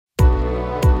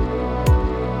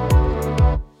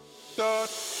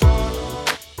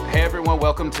Hey everyone,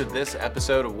 welcome to this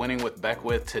episode of Winning with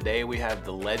Beckwith. Today we have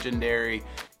the legendary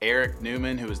Eric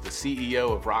Newman, who is the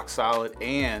CEO of Rock Solid,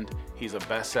 and he's a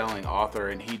best-selling author,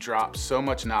 and he drops so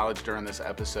much knowledge during this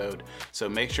episode. So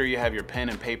make sure you have your pen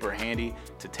and paper handy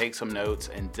to take some notes,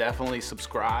 and definitely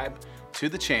subscribe to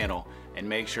the channel and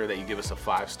make sure that you give us a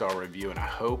 5-star review, and I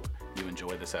hope you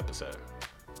enjoy this episode.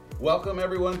 Welcome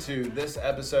everyone to this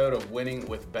episode of Winning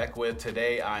with Beckwith.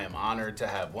 Today I am honored to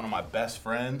have one of my best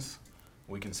friends.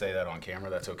 We can say that on camera,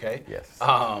 that's okay? Yes.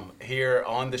 Here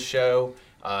on the show,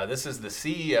 this is the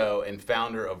CEO and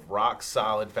founder of Rock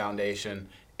Solid Foundation,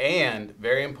 and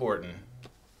very important,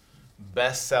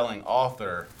 best-selling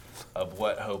author of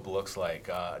What Hope Looks Like.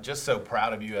 Just so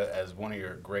proud of you as one of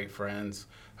your great friends.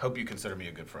 Hope you consider me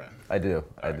a good friend. I do.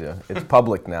 It's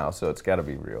public now, so it's got to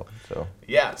be real. So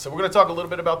yeah, so we're going to talk a little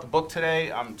bit about the book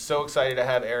today. I'm so excited to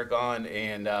have Eric on,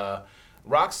 and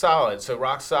Rock Solid. So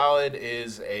Rock Solid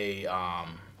is a,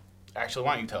 actually,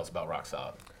 why don't you tell us about Rock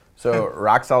Solid? So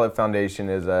Rock Solid Foundation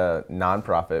is a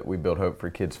nonprofit. We build hope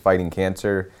for kids fighting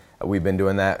cancer. We've been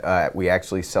doing that. We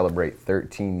actually celebrate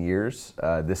 13 years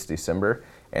this December.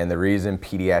 And the reason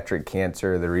pediatric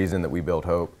cancer, the reason that we build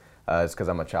hope is because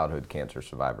I'm a childhood cancer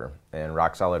survivor. And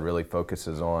Rock Solid really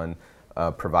focuses on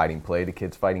providing play to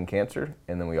kids fighting cancer.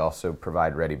 And then we also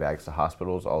provide ready bags to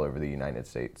hospitals all over the United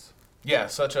States. Yeah,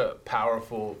 such a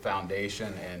powerful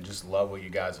foundation, and just love what you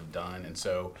guys have done. And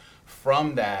so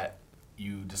from that,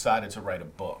 you decided to write a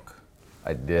book.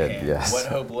 I did, and yes. What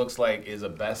Hope Looks Like is a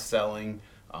best-selling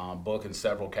book in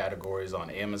several categories on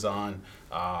Amazon.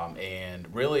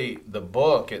 And really, the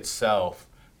book itself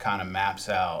kind of maps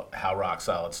out how Rock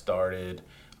Solid started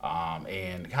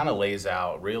and kind of lays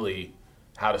out really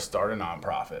how to start a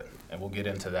nonprofit. And we'll get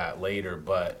into that later.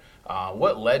 But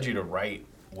what led you to write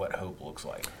What Hope Looks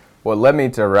Like? What led me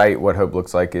to write What Hope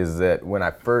Looks Like is that when I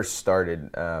first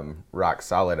started Rock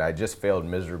Solid, I just failed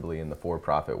miserably in the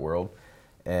for-profit world.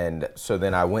 And so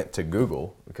then I went to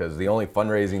Google, because the only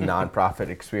fundraising nonprofit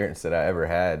experience that I ever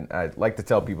had, I like to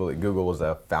tell people that Google was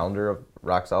a founder of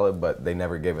Rock Solid, but they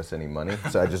never gave us any money.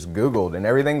 So I just Googled, and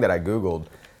everything that I Googled,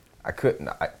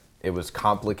 it was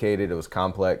complicated, it was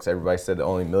complex. Everybody said that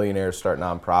only millionaires start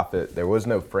nonprofit. There was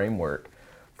no framework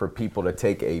for people to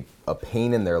take a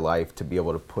pain in their life to be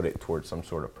able to put it towards some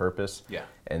sort of purpose. Yeah.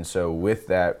 And so with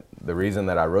that, the reason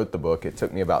that I wrote the book, it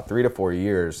took me about 3 to 4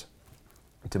 years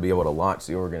to be able to launch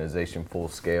the organization full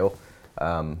scale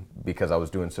because I was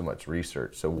doing so much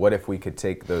research. So what if we could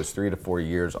take those 3 to 4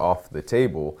 years off the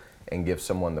table and give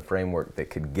someone the framework that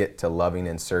could get to loving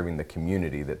and serving the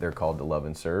community that they're called to love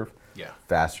and serve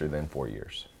faster than 4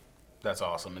 years? That's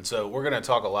awesome. And so we're going to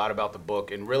talk a lot about the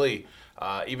book, and really,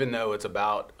 even though it's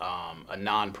about a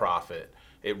nonprofit,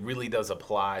 it really does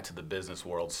apply to the business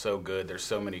world so good. There's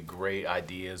so many great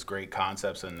ideas, great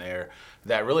concepts in there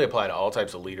that really apply to all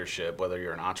types of leadership, whether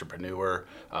you're an entrepreneur,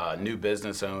 new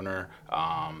business owner,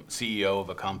 CEO of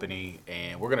a company,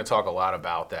 and we're going to talk a lot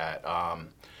about that.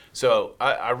 So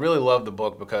I really love the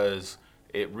book because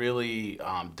it really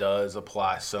does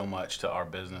apply so much to our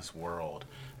business world.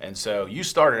 And so you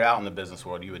started out in the business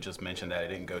world. You had just mentioned that it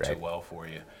didn't go too well for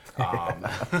you.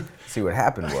 See, what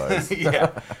happened was.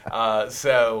 Yeah.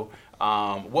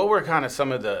 What were kind of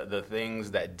some of the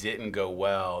things that didn't go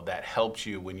well that helped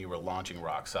you when you were launching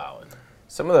Rock Solid?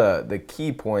 Some of the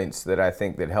key points that I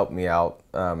think that helped me out,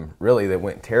 really that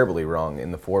went terribly wrong in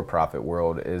the for-profit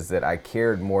world, is that I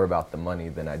cared more about the money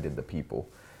than I did the people.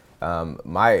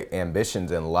 My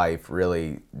ambitions in life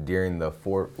really during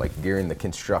the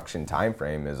construction time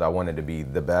frame is I wanted to be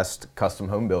the best custom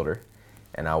home builder,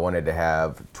 and I wanted to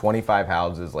have 25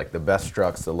 houses, like the best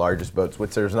trucks, the largest boats,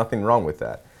 which there's nothing wrong with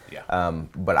that. Yeah.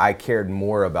 But I cared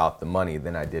more about the money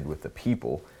than I did with the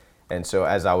people. And so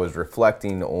as I was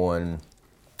reflecting on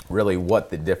really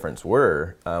what the difference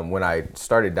were, when I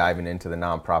started diving into the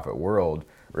nonprofit world,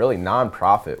 really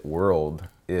nonprofit world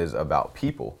is about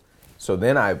people. So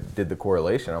then I did the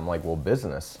correlation. I'm like, well,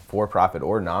 business, for-profit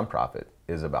or nonprofit,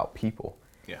 is about people.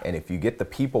 Yeah. And if you get the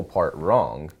people part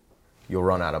wrong, you'll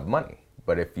run out of money.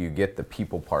 But if you get the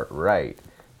people part right,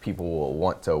 people will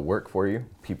want to work for you.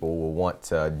 People will want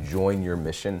to join your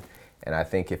mission. And I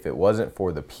think if it wasn't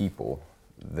for the people,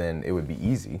 then it would be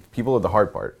easy. People are the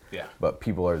hard part, but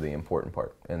people are the important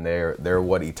part. And they're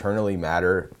what eternally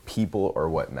matter. People are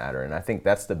what matter. And I think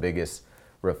that's the biggest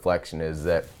reflection, is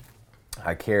that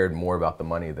I cared more about the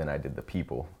money than I did the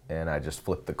people. And I just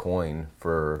flipped the coin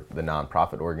for the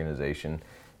nonprofit organization,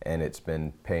 and it's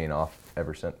been paying off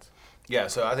ever since. Yeah,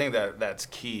 so I think that's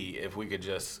key, if we could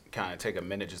just kind of take a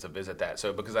minute just to visit that.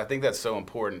 So because I think that's so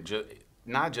important,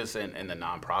 not just in the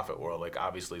nonprofit world, like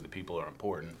obviously the people are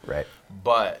important, right?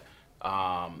 But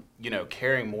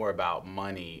caring more about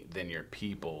money than your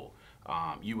people.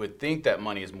 You would think that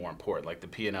money is more important, like the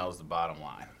P&L is the bottom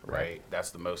line, right?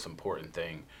 That's the most important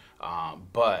thing.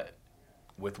 But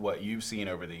with what you've seen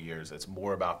over the years, it's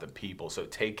more about the people. So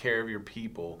take care of your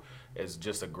people is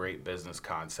just a great business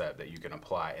concept that you can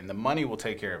apply, and the money will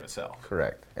take care of itself.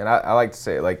 Correct. And I like to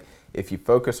say, like, if you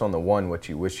focus on the one, what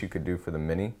you wish you could do for the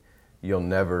many, you'll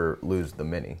never lose the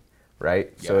many,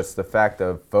 right? Yeah. So it's the fact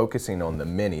of focusing on the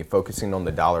many, focusing on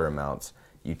the dollar amounts.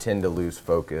 You tend to lose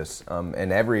focus,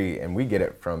 and we get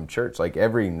it from church. Like,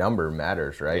 every number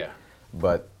matters, right? Yeah.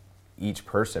 But each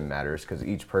person matters, because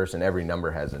each person, every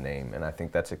number has a name, and I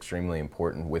think that's extremely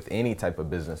important with any type of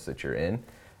business that you're in.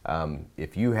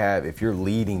 If you're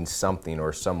leading something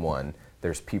or someone,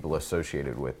 there's people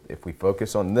associated with. If we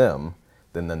focus on them,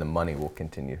 then the money will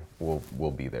continue,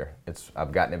 will be there.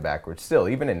 I've gotten it backwards. Still,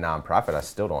 even in nonprofit, I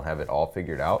still don't have it all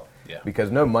figured out. Yeah. Because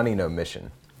no money, no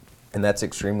mission. And that's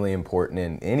extremely important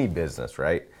in any business,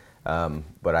 right?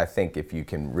 But I think if you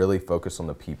can really focus on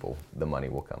the people, the money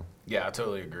will come. Yeah, I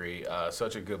totally agree.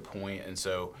 Such a good point. And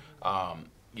so,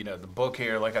 the book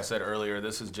here, like I said earlier,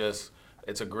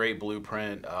 it's a great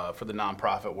blueprint for the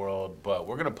nonprofit world, but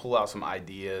we're going to pull out some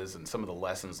ideas and some of the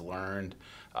lessons learned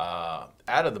out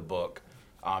of the book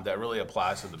that really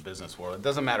applies to the business world. It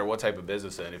doesn't matter what type of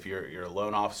business in. If you're a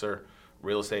loan officer,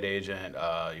 real estate agent,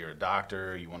 you're a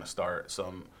doctor, you want to start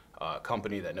some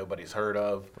company that nobody's heard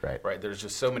of, right? There's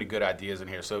just so many good ideas in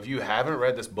here. So if you haven't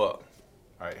read this book,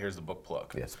 all right, here's the book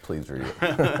plug. Yes, please read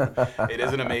it. It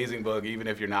is an amazing book, even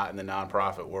if you're not in the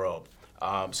nonprofit world.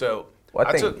 Well,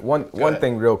 I think one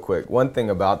thing real quick, one thing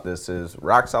about this is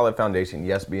Rock Solid Foundation,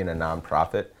 yes, being a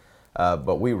nonprofit,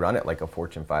 but we run it like a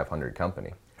Fortune 500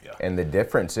 company. Yeah. And the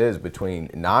difference is between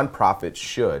nonprofits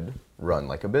should run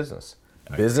like a business.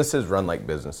 Businesses run like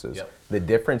businesses. Yep. The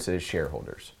difference is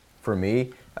shareholders. For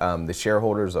me, the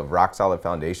shareholders of Rock Solid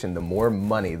Foundation, the more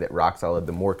money that Rock Solid,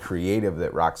 the more creative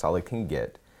that Rock Solid can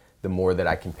get, the more that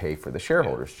I can pay for the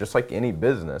shareholders, just like any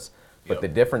business. But the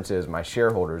difference is my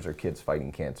shareholders are kids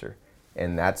fighting cancer.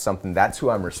 And that's who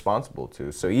I'm responsible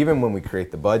to. So even when we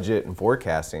create the budget and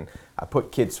forecasting, I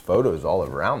put kids' photos all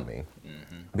around me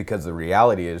because the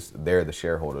reality is they're the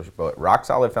shareholders. But Rock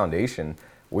Solid Foundation,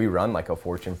 we run like a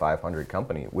Fortune 500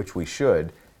 company, which we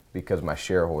should, because my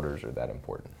shareholders are that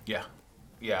important.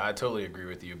 Yeah, I totally agree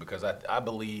with you, because I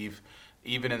believe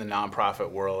even in the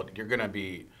nonprofit world, you're going to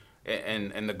be,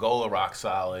 and the goal of Rock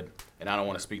Solid, and I don't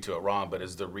want to speak to it wrong, but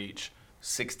is to reach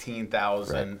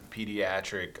 16,000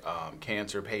 pediatric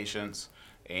cancer patients,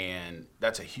 and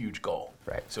that's a huge goal.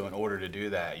 Right. So in order to do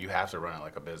that, you have to run it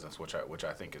like a business, which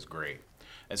I think is great.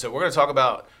 And so we're going to talk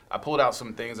about, I pulled out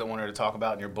some things I wanted to talk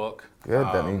about in your book. Good,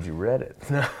 that means you read it.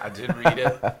 I did read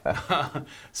it.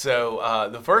 So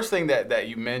the first thing that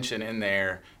you mentioned in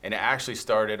there, and it actually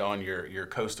started on your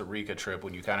Costa Rica trip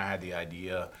when you kind of had the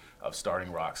idea of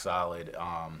starting Rock Solid.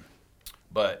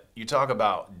 But you talk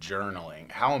about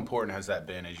journaling. How important has that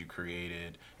been as you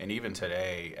created, and even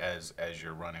today as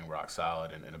you're running Rock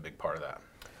Solid, and a big part of that?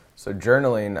 So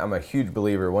journaling, I'm a huge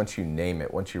believer, once you name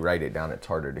it, once you write it down, it's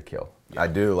harder to kill. Yeah. I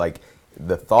do, like,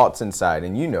 the thoughts inside,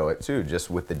 and you know it too,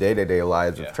 just with the day-to-day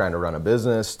lives of trying to run a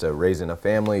business, to raising a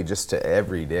family, just to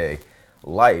everyday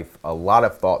life, a lot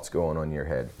of thoughts going on in your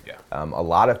head. Yeah. A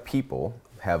lot of people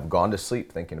have gone to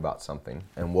sleep thinking about something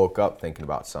and woke up thinking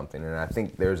about something, and I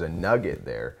think there's a nugget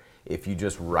there if you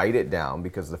just write it down,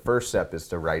 because the first step is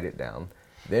to write it down.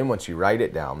 Then once you write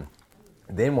it down,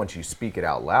 then once you speak it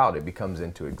out loud, it becomes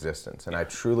into existence. And I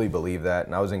truly believe that.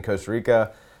 And I was in Costa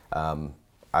Rica.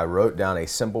 I wrote down a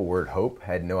simple word, hope,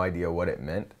 had no idea what it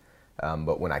meant.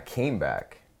 But when I came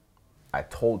back, I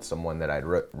told someone that I'd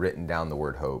written down the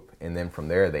word hope. And then from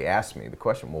there, they asked me the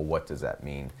question, well, what does that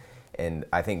mean? And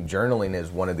I think journaling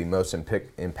is one of the most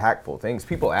impactful things.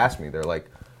 People ask me, they're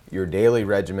like, your daily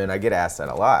regimen, I get asked that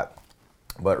a lot.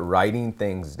 But writing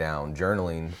things down,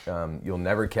 journaling, you'll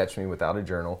never catch me without a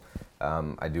journal.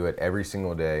 I do it every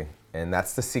single day, and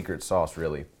that's the secret sauce,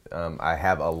 really. I'm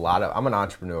an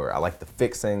entrepreneur. I like to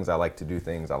fix things. I like to do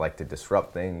things. I like to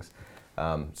disrupt things.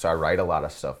 So I write a lot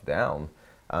of stuff down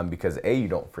because, A, you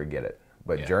don't forget it.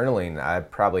 But journaling, I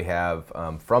probably have,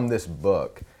 from this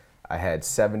book, I had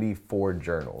 74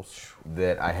 journals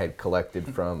that I had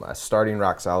collected from starting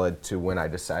Rock Solid to when I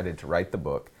decided to write the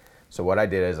book. So what I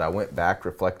did is I went back,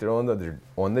 reflected on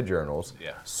the journals,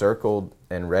 circled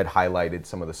and highlighted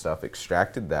some of the stuff,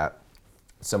 extracted that,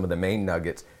 some of the main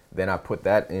nuggets. Then I put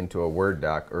that into a Word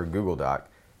doc or Google Doc,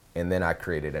 and then I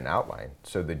created an outline.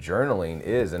 So the journaling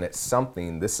is, and it's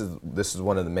something, this is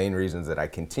one of the main reasons that I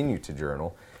continue to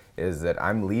journal, is that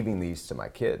I'm leaving these to my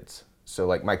kids. So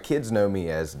like my kids know me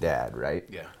as dad, right?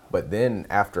 Yeah. But then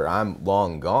after I'm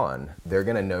long gone, they're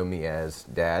going to know me as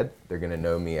dad. They're going to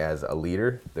know me as a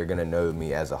leader. They're going to know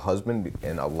me as a husband.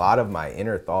 And a lot of my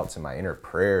inner thoughts and my inner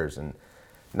prayers, and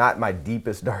not my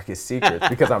deepest, darkest secrets,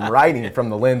 because I'm writing from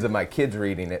the lens of my kids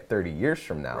reading it 30 years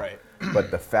from now. Right.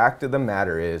 But the fact of the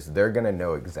matter is they're going to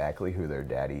know exactly who their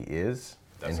daddy is.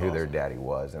 That's and who their awesome. daddy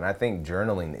was. And I think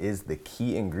journaling is the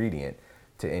key ingredient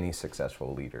to any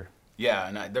successful leader. Yeah,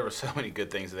 and there were so many good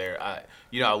things there. I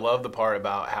love the part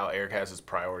about how Eric has his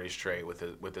priorities straight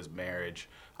with his marriage.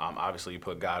 Obviously, you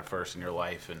put God first in your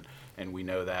life, and we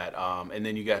know that. And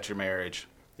then you got your marriage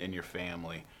and your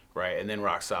family, right? And then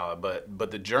rock solid.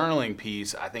 But the journaling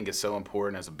piece, I think, is so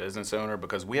important as a business owner,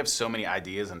 because we have so many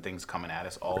ideas and things coming at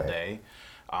us all Right. day.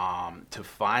 To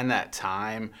find that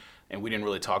time, and we didn't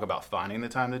really talk about finding the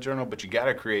time to journal, but you got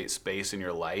to create space in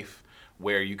your life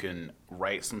where you can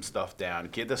write some stuff down,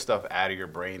 get the stuff out of your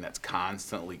brain that's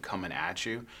constantly coming at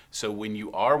you. So when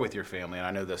you are with your family, and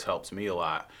I know this helps me a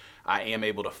lot, I am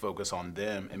able to focus on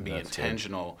them and be That's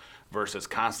intentional versus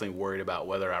constantly worried about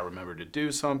whether I remember to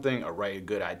do something or write a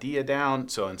good idea down.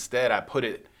 So instead, I put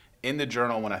it in the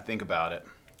journal when I think about it,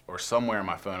 or somewhere in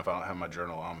my phone if I don't have my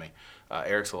journal on me.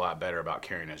 Eric's a lot better about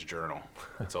carrying his journal.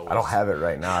 It's always, I don't have it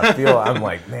right now. I'm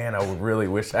like, man, I would really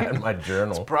wish I had my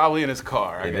journal. probably in his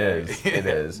car. It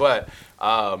is. But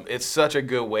it's such a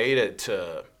good way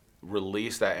to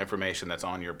release that information that's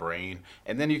on your brain,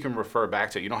 and then you can refer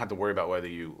back to it. You don't have to worry about whether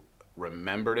you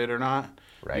remembered it or not.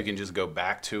 Right. You can just go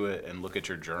back to it and look at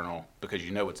your journal because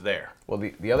you know it's there. Well,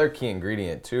 the other key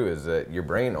ingredient too is that your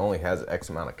brain only has X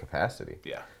amount of capacity.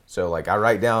 Yeah. So like I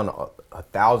write down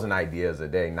 1,000 ideas a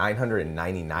day,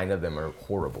 999 of them are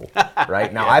horrible,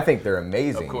 right? Now Yeah. I think they're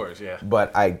amazing. Of course, yeah.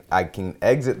 But I can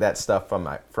exit that stuff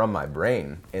from my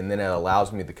brain, and then it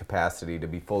allows me the capacity to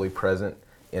be fully present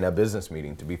in a business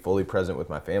meeting, to be fully present with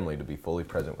my family, to be fully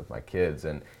present with my kids.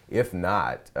 And if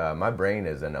not, my brain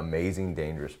is an amazing,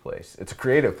 dangerous place. It's a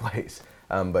creative place,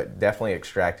 but definitely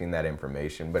extracting that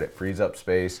information. But it frees up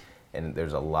space, and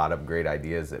there's a lot of great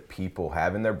ideas that people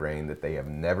have in their brain that they have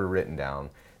never written down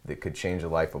that could change the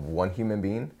life of one human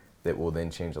being that will then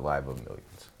change the life of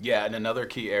millions. Yeah, and another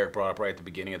key Eric brought up right at the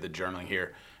beginning of the journaling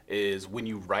here is when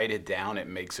you write it down, it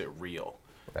makes it real.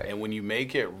 Right. And when you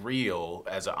make it real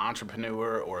as an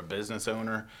entrepreneur or a business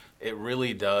owner, it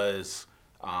really does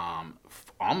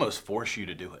almost force you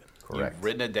to do it. Correct. You've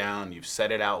written it down, you've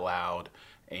said it out loud,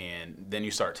 and then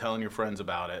you start telling your friends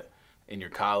about it and your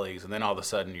colleagues, and then all of a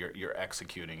sudden you're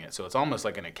executing it. So it's almost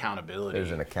like an accountability.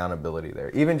 There's an accountability there.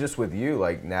 Even just with you,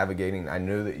 like navigating, I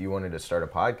knew that you wanted to start a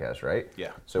podcast, right?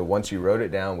 Yeah. So once you wrote it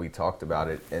down, we talked about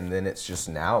it, and then it's just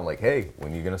now like, hey,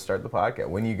 when are you going to start the podcast?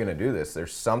 When are you going to do this?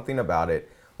 There's something about it.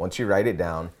 Once you write it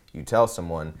down, you tell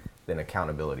someone, then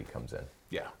accountability comes in.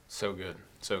 Yeah, so good.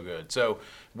 So good. So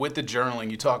with the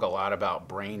journaling, you talk a lot about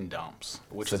brain dumps,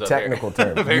 which It's is a technical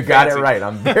term. very You got it fancy. right.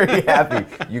 I'm very happy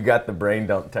you got the brain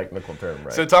dump technical term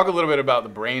right. So talk a little bit about the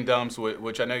brain dumps,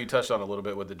 which I know you touched on a little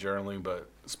bit with the journaling, but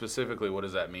specifically, what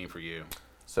does that mean for you?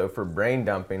 So for brain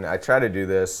dumping, I try to do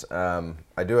this.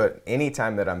 I do it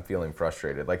anytime that I'm feeling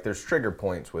frustrated. Like there's trigger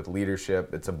points with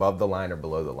leadership. It's above the line or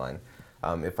below the line.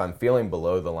 If I'm feeling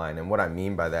below the line, and what I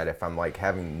mean by that, if I'm like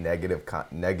having negative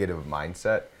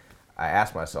mindset, I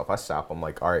ask myself, I stop, I'm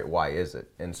like, all right, why is it?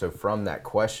 And so from that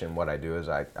question, what I do is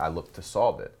I look to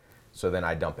solve it. So then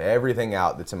I dump everything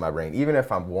out that's in my brain, even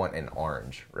if I want an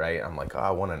orange, right? I'm like, oh,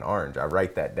 I want an orange. I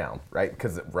write that down, right?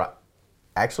 Because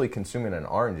actually consuming an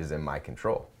orange is in my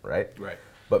control, right? Right.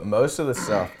 But most of the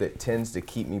stuff that tends to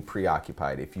keep me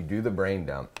preoccupied, if you do the brain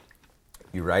dump,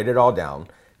 you write it all down,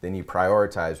 then you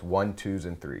prioritize 1, 2s,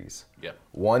 and 3s. Yep.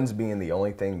 1s being the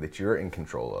only thing that you're in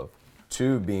control of.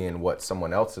 2 being what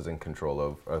someone else is in control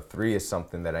of, or 3 is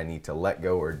something that I need to let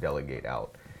go or delegate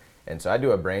out. And so I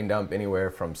do a brain dump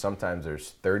anywhere from sometimes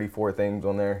there's 34 things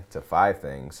on there to 5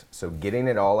 things. So getting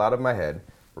it all out of my head,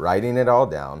 writing it all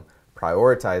down,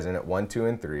 prioritizing it 1, 2,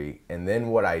 and 3. And then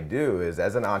what I do is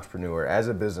as an entrepreneur, as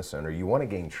a business owner, you want to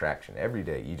gain traction every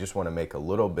day. You just want to make a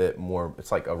little bit more.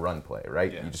 It's like a run play,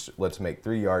 right? Yeah. You just, let's make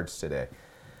 3 yards today.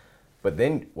 But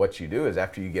then what you do is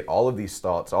after you get all of these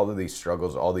thoughts, all of these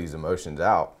struggles, all these emotions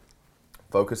out,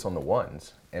 focus on the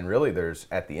 1s. And really there's,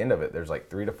 at the end of it, there's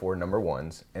like 3 to 4 number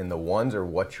 1s. And the 1s are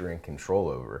what you're in control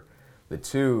over.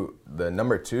 The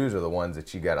number 2s are the ones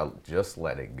that you got to just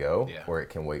let it go, Yeah. or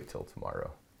it can wait till tomorrow.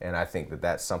 And I think that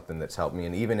that's something that's helped me.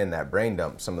 And even in that brain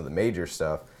dump, some of the major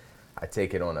stuff, I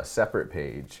take it on a separate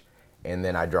page, and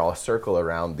then I draw a circle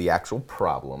around the actual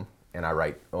problem, and I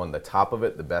write on the top of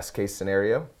it the best case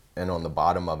scenario, and on the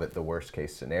bottom of it the worst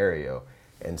case scenario.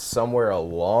 And somewhere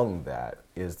along that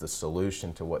is the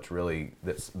solution to what's really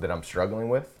that I'm struggling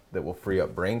with, that will free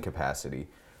up brain capacity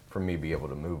for me to be able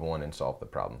to move on and solve the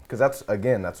problem. Because that's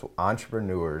what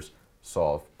entrepreneurs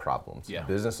solve problems. Yeah.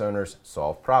 Business owners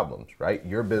solve problems, right?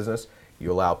 Your business,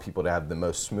 you allow people to have the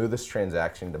most smoothest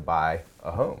transaction to buy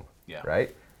a home, Yeah.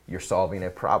 right? You're solving a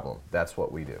problem. That's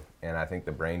what we do. And I think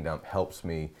the brain dump helps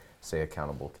me stay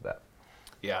accountable to that.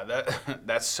 Yeah,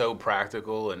 that's so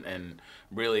practical, and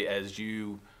really, as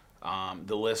you,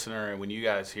 the listener, and when you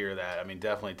guys hear that, I mean,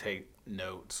 definitely take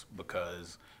notes,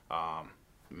 because, I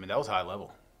mean, that was high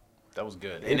level. That was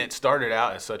good. And it started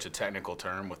out as such a technical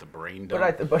term with the brain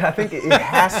dump. But I think it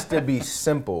has to be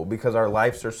simple, because our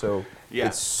lives are so, Yeah,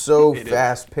 it's so it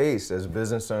fast paced as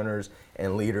business owners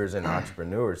and leaders and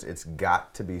entrepreneurs. It's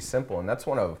got to be simple. And that's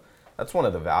one of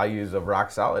the values of Rock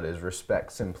Solid, is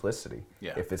respect simplicity.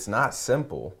 Yeah. If it's not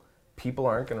simple, people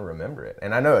aren't going to remember it.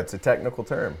 And I know it's a technical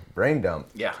term, brain dump.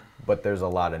 Yeah. But there's a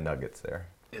lot of nuggets there.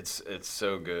 It's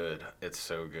so good. It's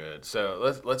so good.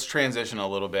 So let's transition a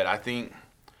little bit. I think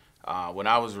when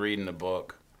I was reading the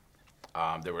book,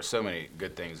 there were so many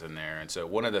good things in there. And so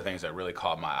one of the things that really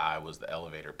caught my eye was the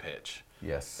elevator pitch.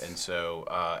 Yes. And so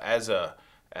as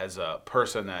a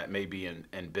person that may be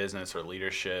in business or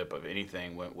leadership of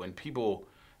anything, when people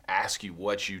ask you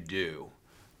what you do,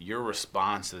 your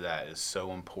response to that is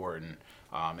so important.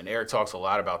 And Eric talks a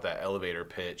lot about that elevator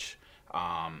pitch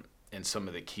and some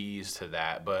of the keys to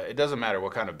that. But it doesn't matter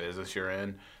what kind of business you're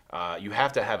in. You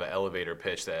have to have an elevator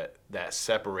pitch that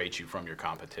separates you from your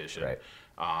competition.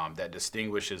 Right. That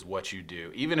distinguishes what you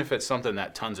do, even if it's something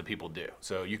that tons of people do.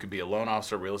 So you could be a loan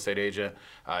officer, real estate agent.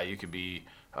 You could be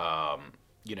a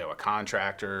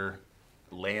contractor,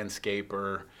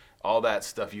 landscaper, all that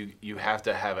stuff. You have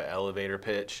to have an elevator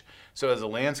pitch. So as a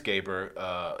landscaper,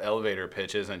 elevator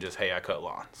pitch isn't just, hey, I cut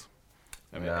lawns.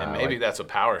 I mean, and maybe that's a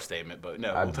power statement, but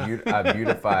no. I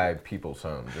beautify people's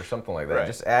homes or something like that. Right.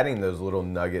 Just adding those little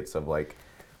nuggets of like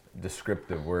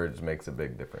descriptive words makes a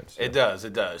big difference. So It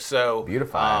does. So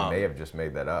beautify, I may have just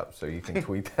made that up, so you can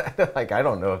tweet that. Like, I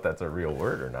don't know if that's a real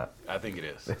word or not. I think it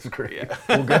is. That's great. Yeah.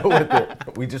 We'll go with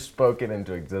it. We just spoke it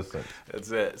into existence.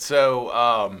 That's it.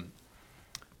 So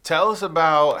tell us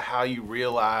about how you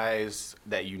realized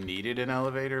that you needed an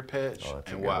elevator pitch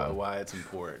That's a and good one. why it's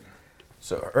important.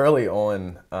 So early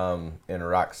on in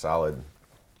Rock Solid,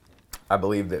 I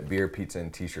believe that beer, pizza,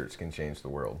 and T-shirts can change the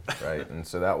world, right? And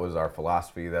so that was our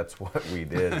philosophy. That's what we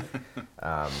did.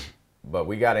 But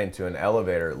we got into an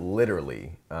elevator,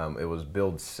 literally. It was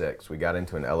build 6. We got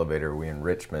into an elevator, we in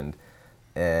Richmond,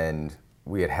 and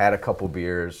we had a couple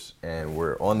beers, and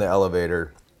we're on the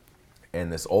elevator,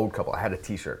 and this old couple, I had a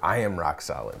T-shirt, I am Rock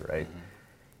Solid, right? Mm-hmm.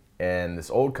 And this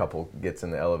old couple gets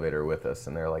in the elevator with us,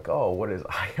 and they're like, "Oh, what is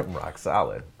I am Rock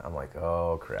Solid?" I'm like,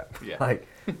 "Oh crap!" Yeah.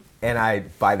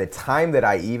 And by the time that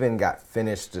I even got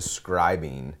finished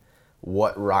describing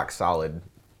what Rock Solid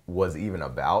was even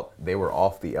about, they were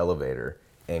off the elevator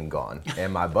and gone.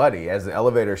 And my buddy, as the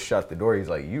elevator shut the door, he's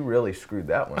like, "You really screwed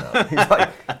that one up."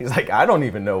 He's like, "I don't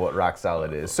even know what Rock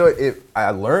Solid is." So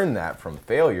I learned that from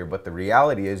failure, but the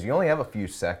reality is, you only have a few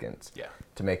seconds. Yeah.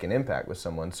 To make an impact with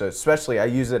someone. So especially I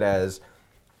use it as,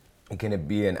 it can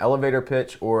be an elevator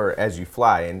pitch or as you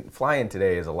fly. And flying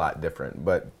today is a lot different,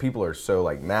 but people are so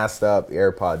like masked up,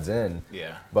 AirPods in.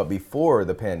 Yeah. But before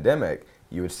the pandemic,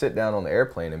 you would sit down on the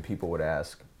airplane and people would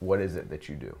ask, "What is it that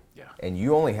you do?" Yeah. And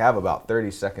you only have about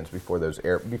 30 seconds before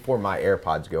my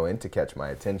AirPods go in to catch my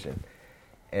attention.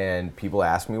 And people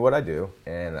ask me what I do,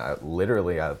 and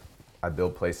I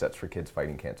build play sets for kids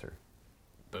fighting cancer.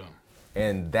 Boom.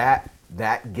 And that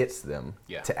gets them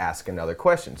Yeah. to ask another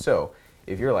question. So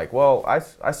if you're like, "Well,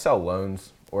 I sell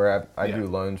loans, or I Yeah. do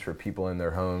loans for people in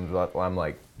their homes," well, I'm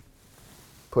like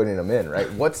putting them in,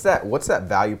 right? What's that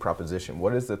value proposition?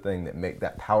 What is the thing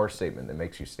that power statement that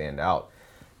makes you stand out?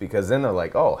 Because then they're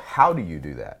like, "Oh, how do you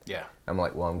do that?" Yeah. I'm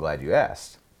like, "Well, I'm glad you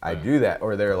asked. I do that."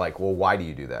 Or they're like, "Well, why do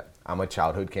you do that?" "I'm a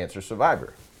childhood cancer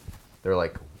survivor." They're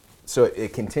like, so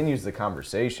it continues the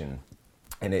conversation.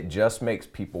 And it just makes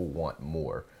people want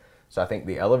more. So I think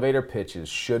the elevator pitches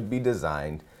should be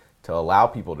designed to allow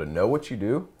people to know what you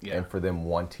do and for them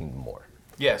wanting more.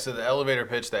 Yeah, so the elevator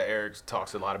pitch that Eric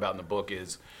talks a lot about in the book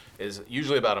is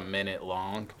usually about a minute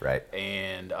long. Right.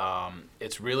 And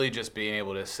it's really just being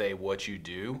able to say what you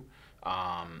do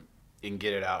and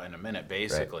get it out in a minute,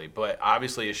 basically. Right. But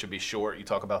obviously it should be short. You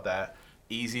talk about that.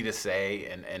 Easy to say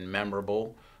and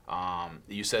memorable.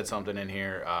 You said something in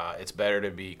here, it's better to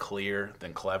be clear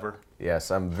than clever.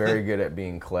 Yes, I'm very good at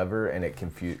being clever, and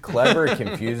clever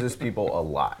confuses people a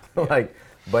lot. Yeah.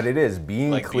 But it is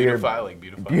being like clear. Beautify.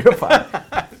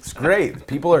 Beautify. It's great.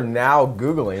 People are now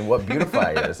Googling what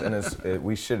Beautify is, and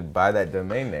we should buy that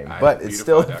domain name. But it's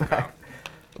still the fact.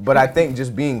 But I think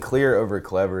just being clear over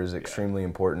clever is extremely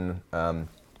important.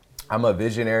 I'm a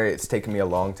visionary. It's taken me a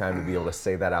long time to be able to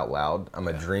say that out loud. I'm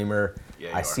a dreamer.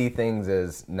 I see things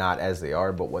as not as they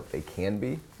are, but what they can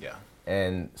be. Yeah.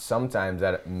 And sometimes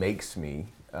that makes me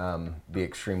be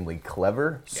extremely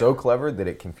clever, so clever that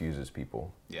it confuses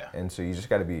people. Yeah. And so you just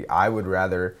got to be, I would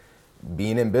rather,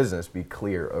 being in business, be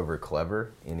clear over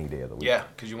clever any day of the week. Yeah,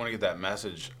 because you want to get that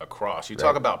message across. You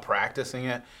talk about practicing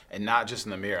it, and not just in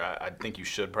the mirror. I think you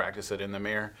should practice it in the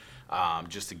mirror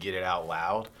just to get it out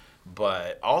loud.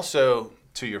 But also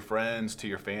to your friends, to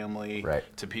your family,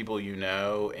 to people you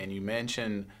know. And you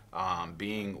mentioned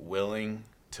being willing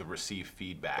to receive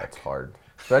feedback. That's hard,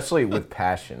 especially with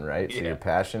passion, right? So you're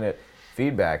passionate.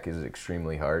 Feedback is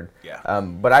extremely hard. Yeah.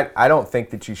 But I don't think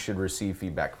that you should receive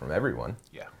feedback from everyone.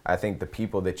 Yeah. I think the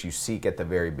people that you seek at the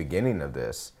very beginning of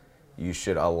this, you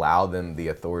should allow them the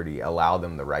authority, allow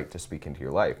them the right to speak into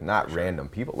your life, not random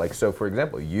people. Like, so for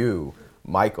example, you,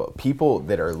 Michael, people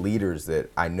that are leaders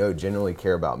that I know generally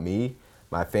care about me,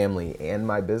 my family, and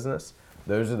my business.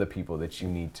 Those are the people that you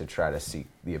need to try to seek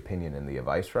the opinion and the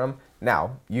advice from.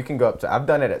 Now, you can go up to, I've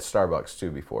done it at Starbucks too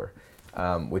before,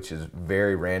 which is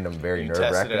very random, very nerve-wracking.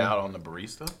 You tested it out on the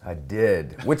barista? I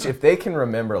did, which if they can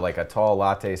remember like a tall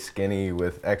latte skinny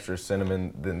with extra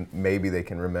cinnamon, then maybe they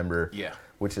can remember. Yeah.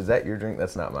 Which, is that your drink?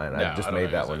 That's not mine. No, I just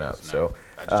made that one up. No. So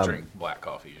I just drink black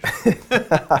coffee usually.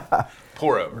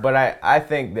 Pour over. But I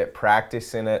think that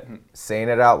practicing it, saying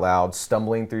it out loud,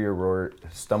 stumbling through your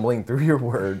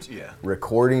words,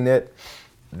 recording it.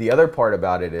 The other part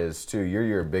about it is too, you're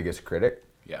your biggest critic.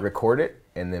 Yeah. Record it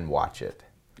and then watch it.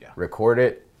 Yeah. Record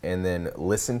it and then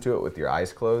listen to it with your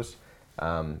eyes closed.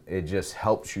 It just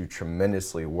helps you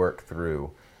tremendously work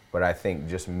through. But I think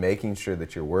just making sure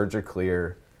that your words are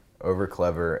clear, over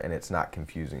clever, and it's not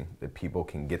confusing, that people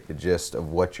can get the gist of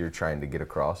what you're trying to get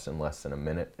across in less than a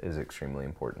minute is extremely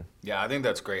important. Yeah, I think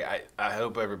that's great. I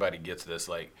hope everybody gets this.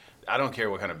 Like, I don't care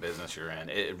what kind of business you're in.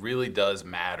 It really does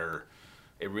matter.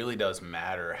 It really does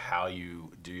matter how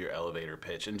you do your elevator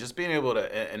pitch. And just being able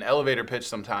to, an elevator pitch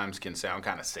sometimes can sound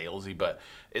kind of salesy, but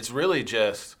it's really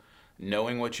just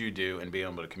knowing what you do and being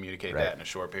able to communicate that in a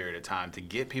short period of time to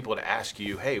get people to ask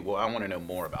you, hey, well, I want to know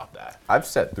more about that. I've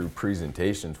sat through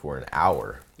presentations for an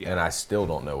hour and I still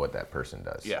don't know what that person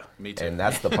does. Yeah, me too. And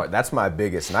that's the part, that's my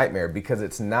biggest nightmare, because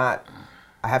it's not,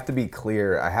 I have to be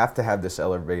clear, I have to have this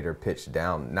elevator pitch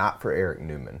down, not for Eric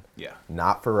Newman,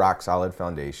 not for Rock Solid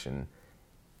Foundation,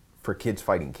 for kids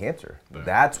fighting cancer. Boom.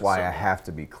 That's why I have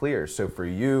to be clear. So for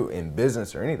you in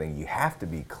business or anything, you have to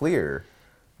be clear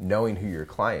knowing who your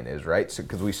client is, right? So,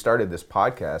 because we started this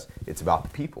podcast, it's about the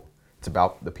people. It's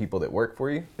about the people that work for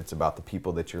you. It's about the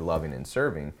people that you're loving and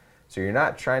serving. So you're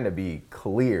not trying to be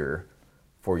clear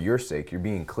for your sake. You're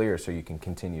being clear so you can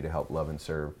continue to help love and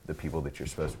serve the people that you're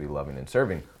supposed to be loving and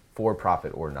serving, for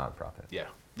profit or nonprofit.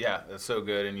 Yeah, that's so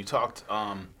good. And you talked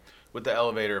with the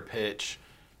elevator pitch.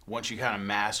 Once you kind of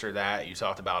master that, you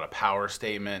talked about a power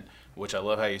statement, which I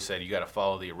love how you said you got to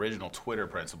follow the original Twitter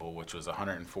principle, which was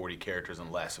 140 characters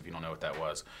and less, if you don't know what that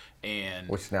was. And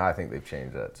which now I think they've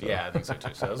changed that. So. Yeah, I think so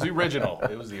too. So it was the original.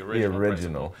 It was the original. The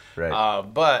original, principle.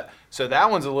 Right. But so that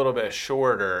one's a little bit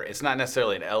shorter. It's not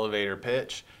necessarily an elevator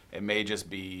pitch. It may just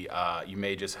be, you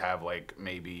may just have like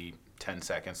maybe 10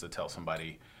 seconds to tell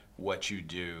somebody what you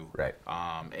do. Right.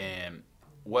 And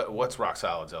what's Rock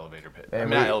Solid's elevator pitch?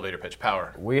 Not elevator pitch,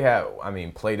 power. We have,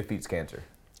 play defeats cancer.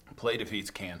 Play defeats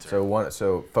cancer.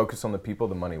 So focus on the people,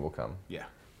 the money will come. Yeah.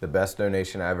 The best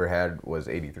donation I ever had was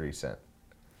 83 cents.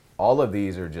 All of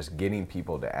these are just getting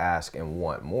people to ask and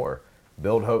want more.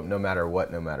 Build hope no matter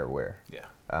what, no matter where. Yeah.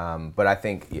 But I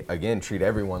think, again, treat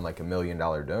everyone like $1 million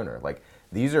donor. Like,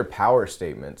 these are power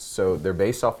statements, so they're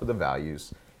based off of the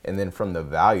values, and then from the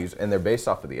values, and they're based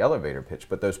off of the elevator pitch.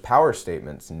 But those power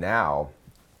statements now,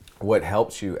 what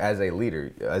helps you as a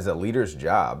leader, as a leader's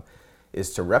job,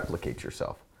 is to replicate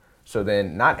yourself. So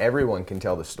then not everyone can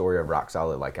tell the story of Rock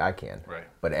Solid like I can, right.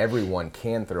 But everyone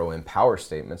can throw in power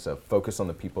statements of focus on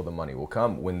the people, the money will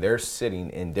come. When they're sitting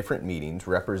in different meetings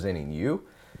representing you,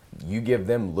 you give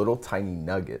them little tiny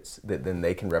nuggets that then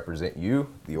they can represent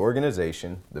you, the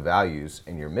organization, the values,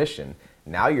 and your mission.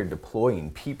 Now you're deploying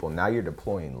people, now you're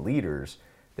deploying leaders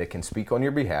that can speak on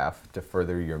your behalf to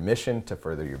further your mission, to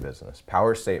further your business.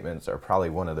 Power statements are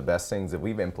probably one of the best things that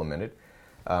we've implemented.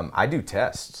 I do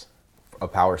tests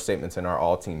of power statements in our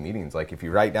all-team meetings. Like, if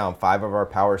you write down 5 of our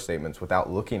power statements without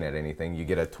looking at anything, you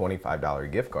get a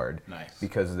 $25 gift card. Nice.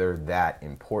 Because they're that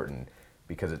important.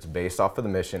 because it's based off of the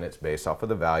mission, it's based off of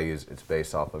the values, it's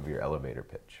based off of your elevator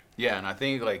pitch. Yeah, and I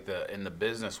think like in the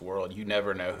business world, you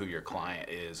never know who your client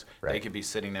is. Right. They could be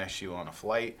sitting next to you on a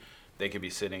flight. They could be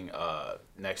sitting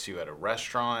next to you at a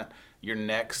restaurant. Your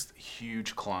next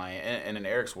huge client, and in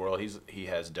Eric's world, he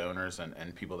has donors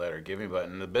and people that are giving. But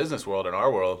in the business world, in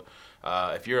our world,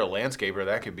 if you're a landscaper,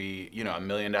 that could be $1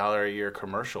 million a year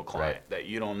commercial client that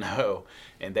you don't know,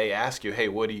 and they ask you, "Hey,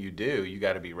 what do you do?" You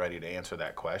got to be ready to answer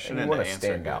that question And you want to answer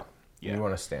stand good. out. Yeah. You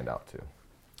want to stand out too.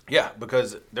 Yeah,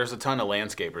 because there's a ton of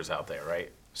landscapers out there,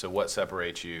 right? So what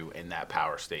separates you in that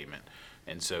power statement?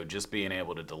 And so just being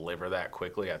able to deliver that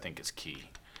quickly, I think, is key.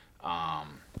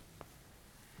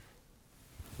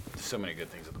 So many good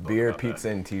things at the book. Beer, about pizza,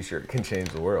 that. and T-shirt can change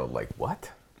the world. Like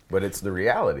what? But it's the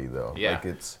reality though. Yeah. Like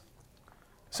it's.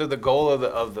 So the goal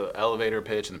of the elevator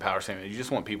pitch and the power statement, you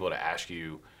just want people to ask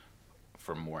you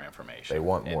for more information. They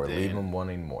want more. And Leave then- them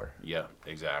wanting more. Yeah,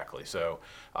 exactly. So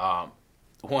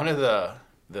one of the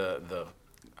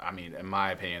I mean, in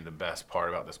my opinion, the best part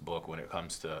about this book when it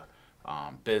comes to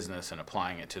business and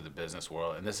applying it to the business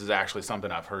world, and this is actually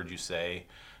something I've heard you say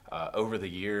over the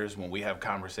years when we have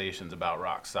conversations about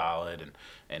Rock Solid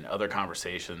and other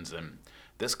conversations, and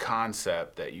this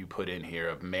concept that you put in here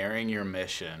of marrying your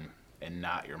mission and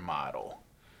not your model.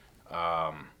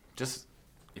 Just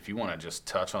if you want to just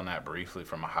touch on that briefly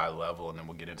from a high level, and then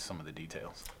we'll get into some of the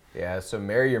details. Yeah, so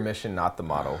marry your mission, not the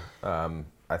model.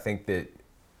 I think that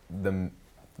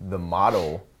the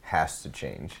model has to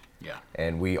change. Yeah.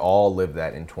 And we all live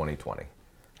that in 2020.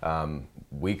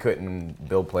 We couldn't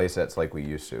build play sets like we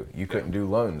used to. You couldn't do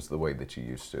loans the way that you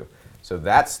used to. So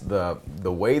that's the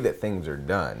way that things are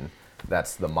done.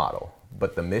 That's the model.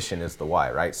 But the mission is the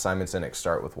why, right? Simon Sinek,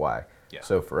 start with why. Yeah.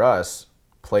 So for us,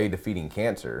 play defeating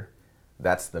cancer,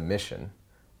 that's the mission.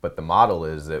 But the model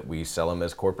is that we sell them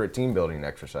as corporate team building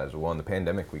exercises. Well, in the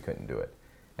pandemic, we couldn't do it.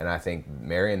 And I think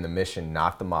marrying the mission,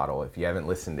 not the model. If you haven't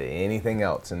listened to anything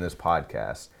else in this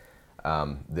podcast,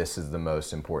 this is the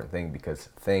most important thing because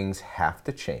things have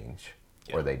to change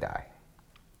or they die.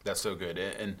 That's so good.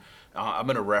 And I'm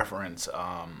going to reference,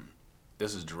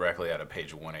 this is directly out of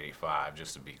page 185,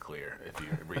 just to be clear, if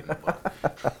you're reading the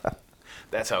book.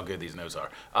 That's how good these notes are.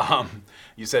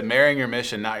 You said marrying your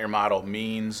mission, not your model,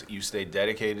 means you stay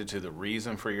dedicated to the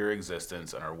reason for your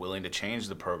existence and are willing to change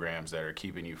the programs that are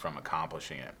keeping you from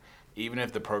accomplishing it, even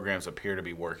if the programs appear to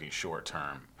be working short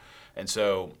term. And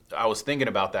so I was thinking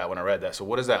about that when I read that. So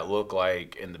what does that look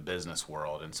like in the business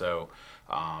world? And so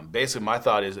basically my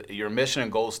thought is your mission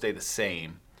and goals stay the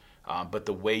same, but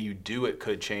the way you do it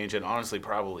could change, and honestly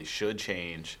probably should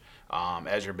change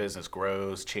as your business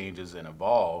grows, changes, and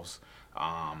evolves.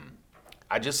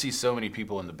 I just see so many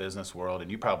people in the business world,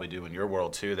 and you probably do in your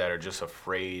world too, that are just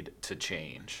afraid to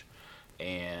change.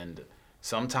 And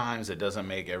sometimes it doesn't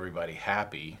make everybody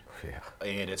happy,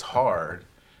 and it's hard,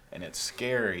 and it's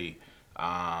scary,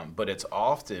 but it's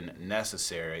often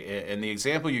necessary. And the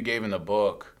example you gave in the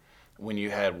book, when you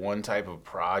had one type of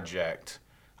project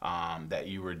that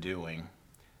you were doing,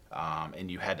 and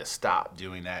you had to stop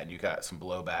doing that, and you got some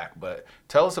blowback. But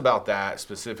tell us about that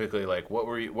specifically. Like, what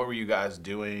were you guys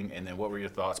doing, and then what were your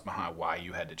thoughts behind why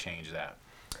you had to change that?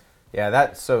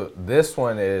 Yeah, so this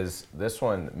one,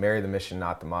 marry the mission,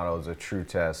 not the model, is a true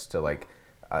test to like,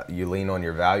 you lean on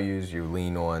your values, you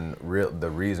lean on the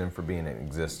reason for being in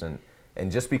existence. And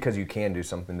just because you can do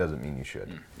something doesn't mean you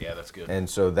should. Yeah, that's good. And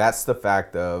so that's the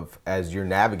fact of, as you're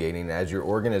navigating, as your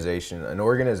organization,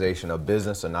 a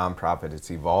business, a nonprofit,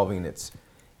 it's evolving, it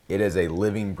is a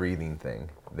living, breathing thing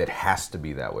that has to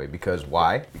be that way. Because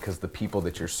why? Because the people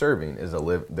that you're serving,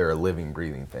 they're a living,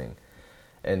 breathing thing.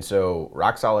 And so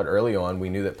Rock Solid, early on, we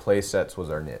knew that play sets was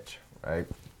our niche, right?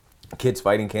 Kids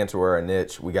fighting cancer were our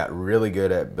niche. We got really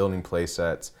good at building play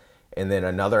sets. And then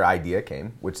another idea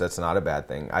came, which that's not a bad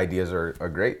thing. Ideas are a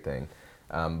great thing.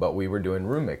 But we were doing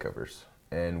room makeovers,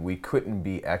 and we couldn't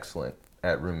be excellent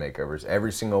at room makeovers.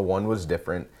 Every single one was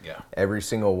different. Yeah. Every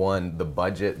single one, the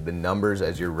budget, the numbers,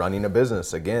 as you're running a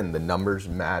business, again, the numbers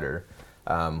matter.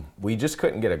 We just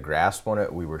couldn't get a grasp on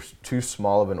it. We were too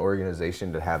small of an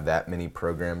organization to have that many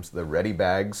programs. The ready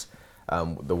bags,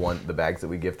 the bags that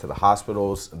we give to the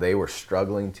hospitals, they were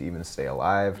struggling to even stay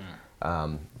alive.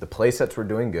 The play sets were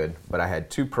doing good, but I had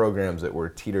two programs that were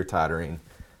teeter-tottering,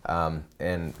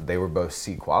 and they were both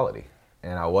C quality,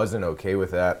 and I wasn't okay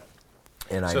with that.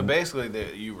 And so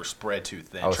basically, you were spread too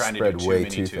thin, trying to do too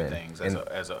many things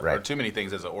or too many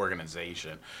things as an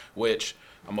organization. Which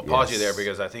I'm gonna pause you there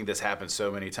because I think this happens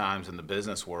so many times in the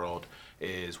business world.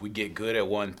 Is we get good at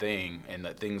one thing and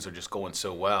that things are just going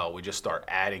so well, we just start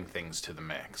adding things to the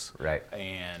mix. Right.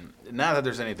 And not that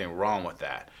there's anything wrong with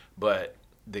that, but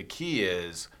the key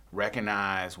is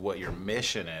recognize what your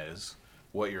mission is,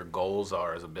 what your goals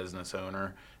are as a business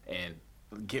owner, and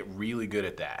get really good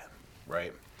at that,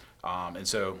 right? And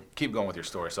so keep going with your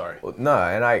story. Sorry. Well, no,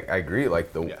 and I agree.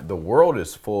 Like the world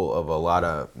is full of a lot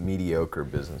of mediocre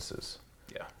businesses.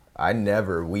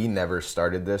 Yeah. We never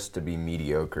started this to be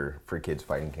mediocre for kids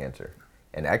fighting cancer.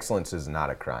 And excellence is not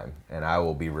a crime. And I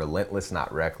will be relentless,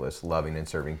 not reckless, loving and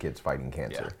serving kids fighting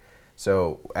cancer. Yeah.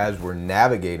 So as we're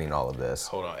navigating all of this.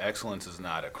 Hold on. Excellence is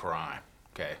not a crime.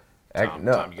 Okay.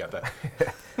 No. Tom, you got that?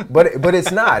 but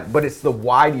it's not. But it's the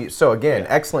why do you. So again, Yeah.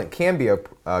 excellent can be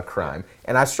a crime.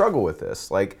 And I struggle with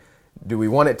this. Like, do we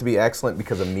want it to be excellent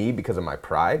because of me, because of my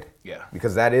pride? Yeah.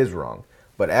 Because that is wrong.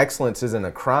 But excellence isn't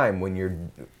a crime when you're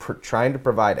trying to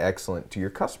provide excellence to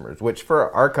your customers, which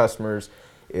for our customers,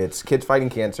 it's Kids Fighting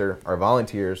Cancer, our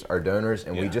volunteers, our donors,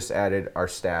 and we just added our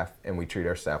staff, and we treat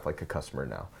our staff like a customer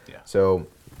now. Yeah. So,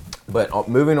 but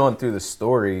moving on through the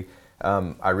story,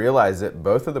 I realized that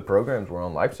both of the programs were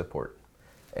on life support.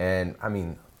 And I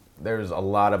mean, there's a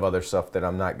lot of other stuff that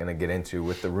I'm not going to get into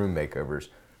with the room makeovers.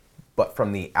 But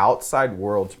from the outside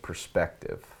world's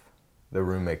perspective, the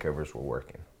room makeovers were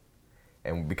working.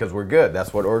 And because we're good,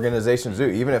 that's what organizations do.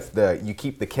 Even if you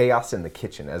keep the chaos in the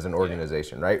kitchen as an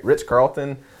organization, right?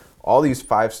 Ritz-Carlton, all these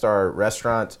 5-star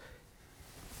restaurants,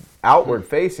 outward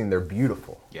facing, they're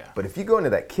beautiful. Yeah. But if you go into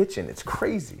that kitchen, it's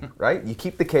crazy, right? You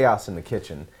keep the chaos in the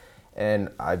kitchen. And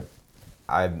I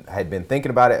had been thinking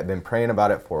about it, I've been praying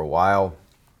about it for a while,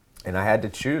 and I had to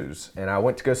choose. And I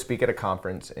went to go speak at a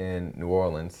conference in New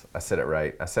Orleans. I said it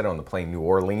right. I said it on the plane, New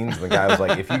Orleans. And the guy was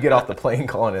like, if you get off the plane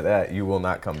calling it that, you will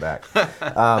not come back.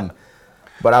 But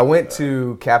I went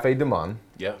to Cafe Du Monde.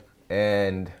 Yeah.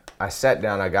 And I sat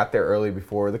down. I got there early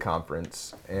before the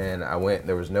conference, and I went.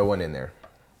 There was no one in there.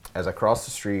 As I crossed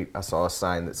the street, I saw a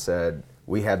sign that said,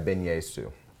 "We have beignets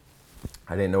too."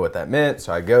 I didn't know what that meant,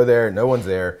 so I go there. No one's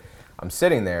there. I'm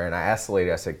sitting there, and I asked the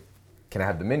lady, I said, "Can I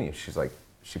have the menu?" She's like,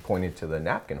 she pointed to the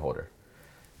napkin holder.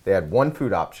 They had one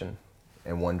food option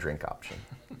and one drink option.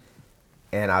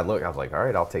 And I was like, all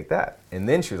right, I'll take that. And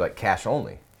then she was like, cash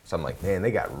only. So I'm like, man,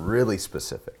 they got really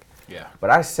specific. Yeah.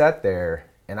 But I sat there,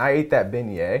 and I ate that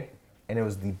beignet, and it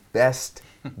was the best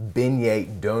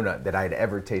beignet donut that I'd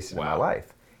ever tasted in my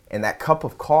life. And that cup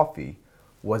of coffee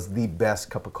was the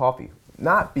best cup of coffee.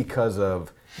 Not because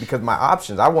my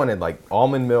options, I wanted like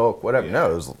almond milk, whatever. Yeah.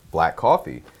 No, it was black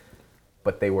coffee.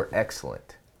 But they were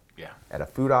excellent. Yeah. At a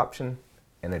food option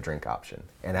and a drink option.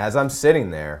 And as I'm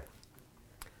sitting there,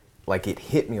 like it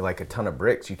hit me like a ton of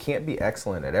bricks. You can't be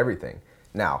excellent at everything.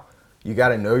 Now, you got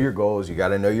to know your goals, you got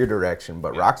to know your direction,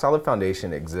 but Rock Solid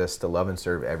Foundation exists to love and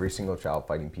serve every single child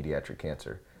fighting pediatric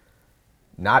cancer.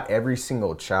 Not every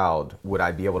single child would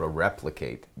I be able to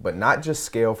replicate, but not just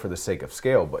scale for the sake of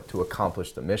scale, but to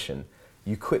accomplish the mission.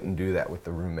 You couldn't do that with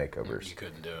the room makeovers. You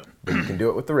couldn't do it. But you can do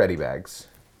it with the ready bags,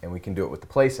 and we can do it with the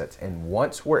play sets. And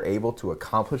once we're able to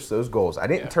accomplish those goals, I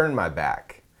didn't turn my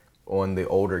back on the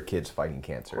older kids fighting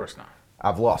cancer. Of course not.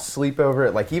 I've lost sleep over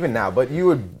it, like even now, but you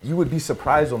would be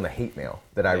surprised on the hate mail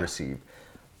that I receive.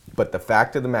 But the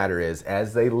fact of the matter is,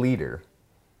 as a leader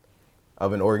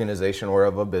of an organization or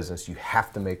of a business, you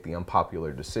have to make the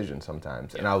unpopular decision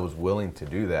sometimes. And I was willing to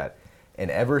do that.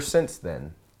 And ever since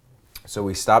then, so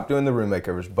we stopped doing the room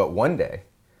makeovers, but one day,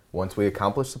 once we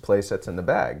accomplish the play sets and the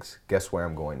bags, guess where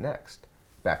I'm going next?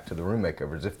 Back to the room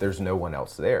makeovers if there's no one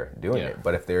else there doing it.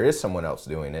 But if there is someone else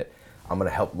doing it, I'm going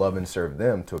to help love and serve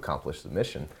them to accomplish the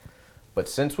mission. But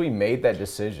since we made that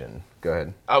decision, go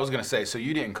ahead. I was going to say, so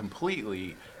you didn't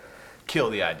completely kill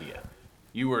the idea.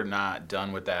 You were not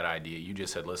done with that idea. You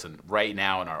just said, listen, right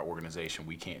now in our organization,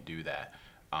 we can't do that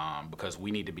because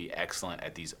we need to be excellent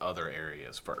at these other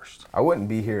areas first. I wouldn't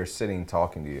be here sitting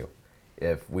talking to you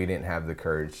if we didn't have the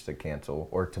courage to cancel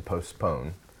or to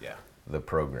postpone the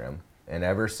program. And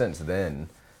ever since then,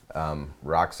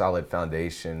 Rock Solid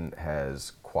Foundation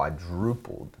has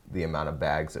quadrupled the amount of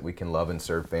bags that we can love and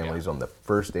serve families on the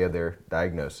first day of their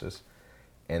diagnosis.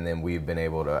 And then we've been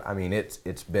able to, I mean, it's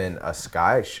been a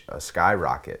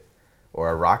skyrocket or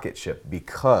a rocket ship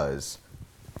because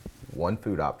one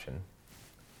food option,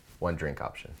 one drink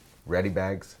option, ready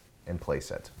bags and play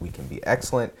sets. We can be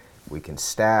excellent, we can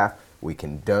staff, we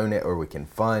can donate or we can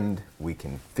fund, we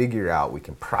can figure out, we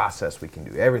can process, we can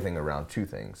do everything around two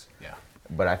things. Yeah.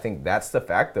 But I think that's the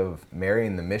fact of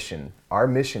marrying the mission. Our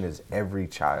mission is every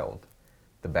child.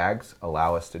 The bags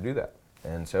allow us to do that.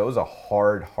 And so it was a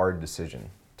hard decision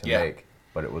to make,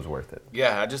 but it was worth it.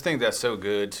 Yeah, I just think that's so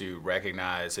good to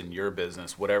recognize in your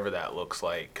business, whatever that looks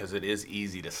like, because it is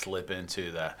easy to slip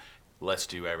into the, let's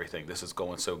do everything. This is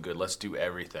going so good. Let's do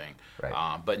everything.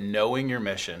 Right. But knowing your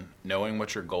mission, knowing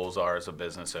what your goals are as a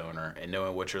business owner, and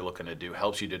knowing what you're looking to do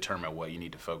helps you determine what you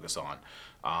need to focus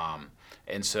on.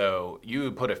 And so you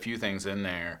would put a few things in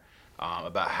there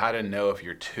about how to know if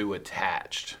you're too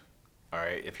attached. All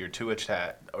right, if you're too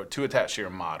attached to your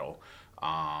model,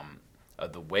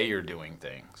 of the way you're doing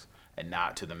things, and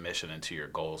not to the mission and to your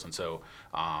goals. And so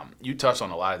you touched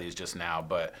on a lot of these just now,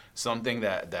 but something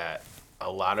that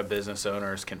a lot of business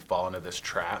owners can fall into this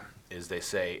trap is they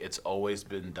say it's always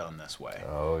been done this way.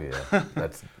 Oh yeah,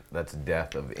 that's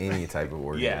death of any type of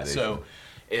organization. Yeah, so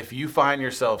if you find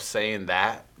yourself saying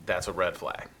that, that's a red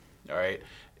flag. All right,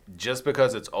 just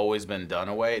because it's always been done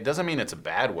a way, it doesn't mean it's a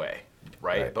bad way,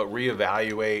 right? But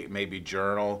reevaluate, maybe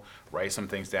journal, write some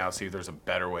things down, see if there's a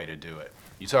better way to do it.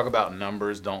 You talk about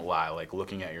numbers, don't lie, like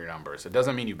looking at your numbers. It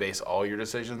doesn't mean you base all your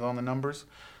decisions on the numbers,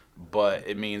 but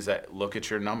it means that look at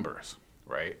your numbers,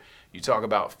 right? You talk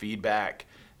about feedback,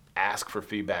 ask for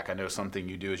feedback. I know something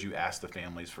you do is you ask the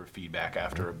families for feedback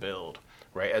after a build,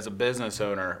 right? As a business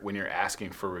owner, when you're asking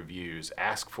for reviews,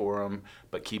 ask for them,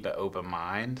 but keep an open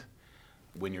mind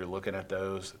when you're looking at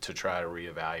those to try to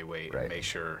reevaluate and make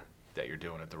sure that you're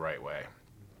doing it the right way.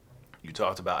 You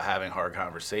talked about having hard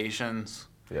conversations.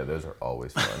 Yeah, those are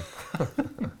always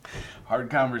fun. Hard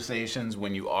conversations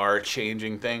when you are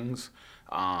changing things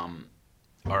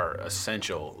are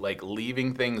essential. Like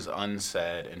leaving things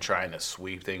unsaid and trying to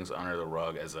sweep things under the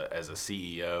rug as a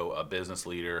CEO, a business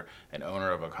leader, an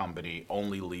owner of a company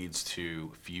only leads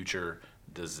to future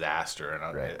disaster.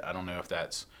 And I don't know if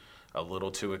that's a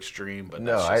little too extreme, but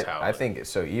that's just how I think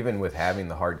so. Even with having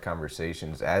the hard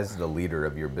conversations as the leader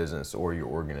of your business or your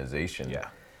organization,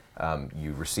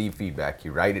 you receive feedback,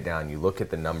 you write it down, you look at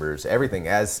the numbers, everything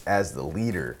as the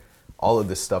leader, all of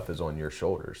this stuff is on your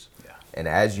shoulders. Yeah. And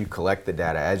as you collect the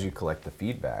data, as you collect the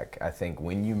feedback, I think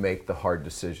when you make the hard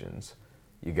decisions,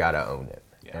 you got to own it.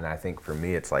 Yeah. And I think for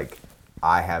me, it's like,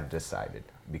 I have decided.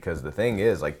 Because the thing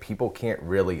is, like, people can't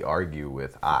really argue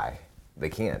with they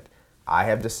can't. I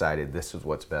have decided this is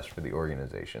what's best for the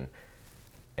organization.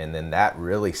 And then that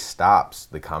really stops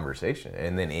the conversation.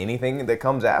 And then anything that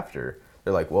comes after,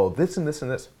 they're like, well, this and this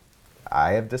and this.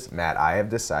 I have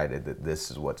decided that this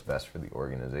is what's best for the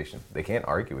organization. They can't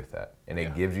argue with that. And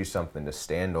it gives you something to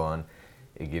stand on.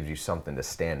 It gives you something to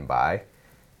stand by.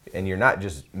 And you're not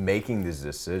just making these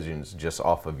decisions just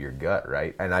off of your gut,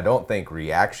 right? And I don't think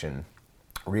reaction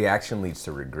leads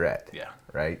to regret. Yeah.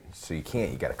 Right? So you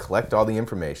got to collect all the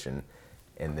information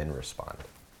and then respond.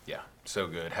 Yeah, so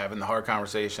good. Having the hard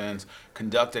conversations,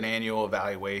 conduct an annual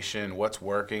evaluation, what's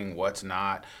working, what's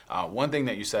not. One thing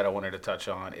that you said I wanted to touch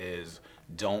on is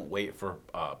don't wait for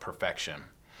perfection.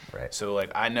 Right. So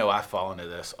like I know I fall into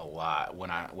this a lot when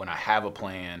I have a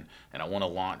plan and I want to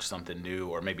launch something new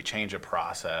or maybe change a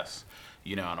process,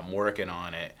 and I'm working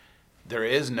on it. There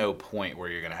is no point where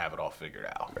you're going to have it all figured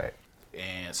out. Right.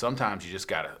 And sometimes you just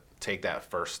got to take that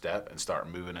first step and start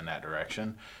moving in that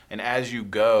direction. And as you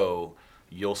go,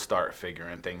 you'll start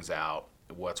figuring things out,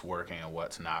 what's working and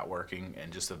what's not working,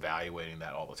 and just evaluating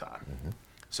that all the time. Mm-hmm.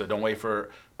 So don't wait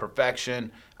for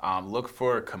perfection. Look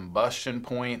for combustion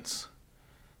points.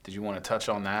 Did you want to touch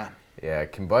on that? Yeah,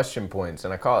 combustion points,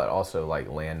 and I call it also like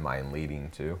landmine leading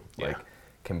too. Like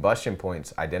combustion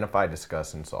points, identify,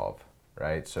 discuss, and solve,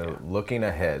 right? So looking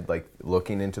ahead, like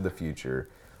looking into the future,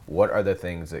 what are the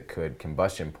things that could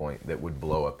combustion point that would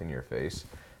blow up in your face?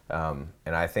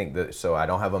 And I think that, so I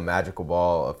don't have a magical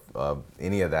ball of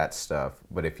any of that stuff,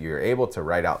 but if you're able to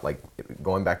write out, like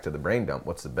going back to the brain dump,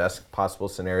 what's the best possible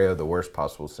scenario, the worst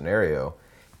possible scenario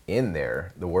in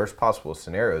there, the worst possible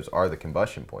scenarios are the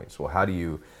combustion points. Well, how do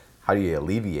you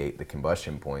alleviate the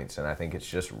combustion points? And I think it's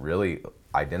just really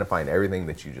identifying everything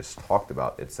that you just talked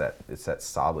about. It's that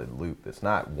solid loop. It's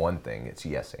not one thing, it's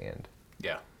yes and.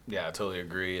 Yeah, I totally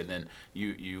agree. And then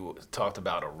you talked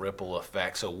about a ripple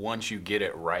effect. So once you get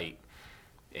it right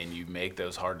and you make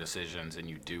those hard decisions and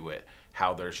you do it,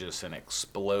 how there's just an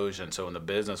explosion. So in the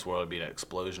business world, it'd be an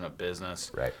explosion of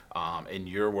business. Right. In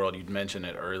your world, you'd mentioned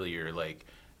it earlier, like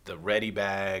the ready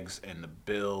bags and the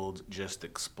build just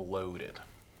exploded.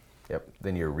 Yep.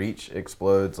 Then your reach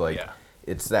explodes.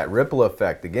 It's that ripple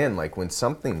effect. Again, like when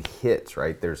something hits,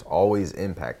 right, there's always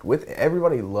impact.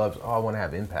 Everybody loves, I want to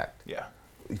have impact. Yeah.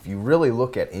 If you really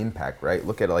look at impact, right,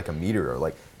 look at it like a meteor,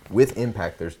 like with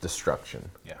impact, there's destruction.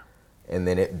 Yeah. And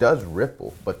then it does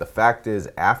ripple. But the fact is,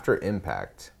 after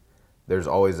impact, there's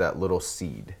always that little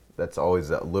seed. That's always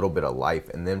that little bit of life.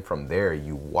 And then from there,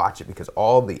 you watch it because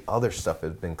all the other stuff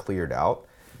has been cleared out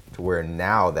to where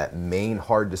now that main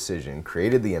hard decision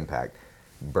created the impact.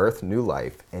 birth new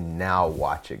life, and now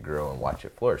watch it grow and watch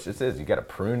it flourish. This is, you got to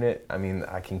prune it. I mean,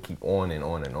 I can keep on and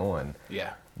on and on.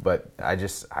 Yeah. But I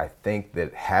think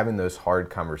that having those hard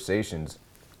conversations,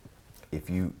 if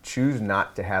you choose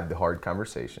not to have the hard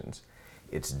conversations,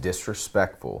 it's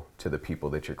disrespectful to the people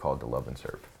that you're called to love and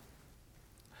serve.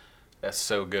 That's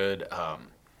so good.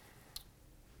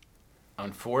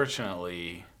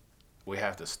 Unfortunately, we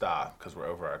have to stop because we're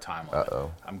over our time limit.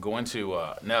 Uh-oh. I'm going to,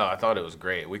 no, I thought it was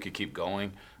great. We could keep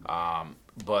going.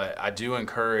 But I do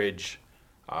encourage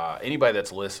anybody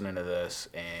that's listening to this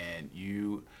and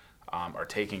you are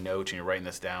taking notes and you're writing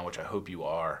this down, which I hope you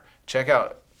are, check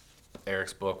out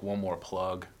Eric's book, one more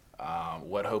plug,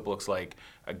 What Hope Looks Like.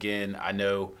 Again, I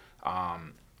know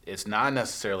it's not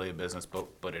necessarily a business book,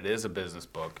 but it is a business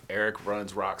book. Eric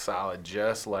runs Rock Solid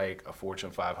just like a Fortune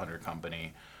 500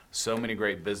 company. So many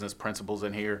great business principles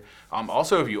in here.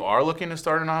 Also, if you are looking to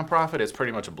start a nonprofit, it's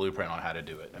pretty much a blueprint on how to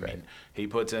do it. I mean, he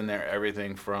puts in there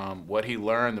everything from what he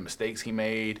learned, the mistakes he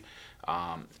made.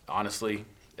 Honestly,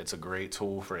 it's a great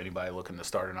tool for anybody looking to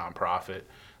start a nonprofit.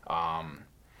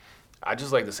 I'd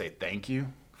just like to say thank you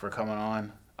for coming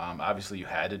on. Obviously, you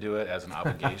had to do it as an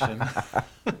obligation.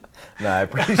 No, I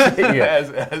appreciate you. I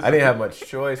didn't have much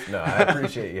choice. No, I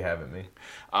appreciate you having me.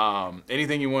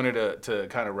 Anything you wanted to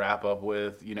kind of wrap up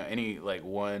with? You know, any like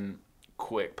one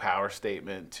quick power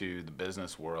statement to the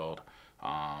business world?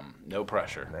 No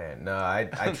pressure. Man, no,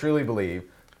 I truly believe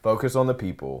focus on the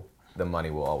people, the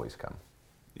money will always come.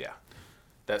 Yeah.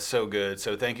 That's so good.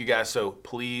 So thank you guys. So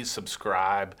please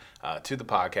subscribe to the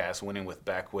podcast, Winning with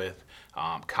Beckwith.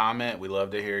 Comment. We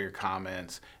love to hear your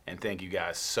comments. And thank you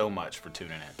guys so much for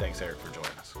tuning in. Thanks, Eric, for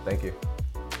joining us. Thank you.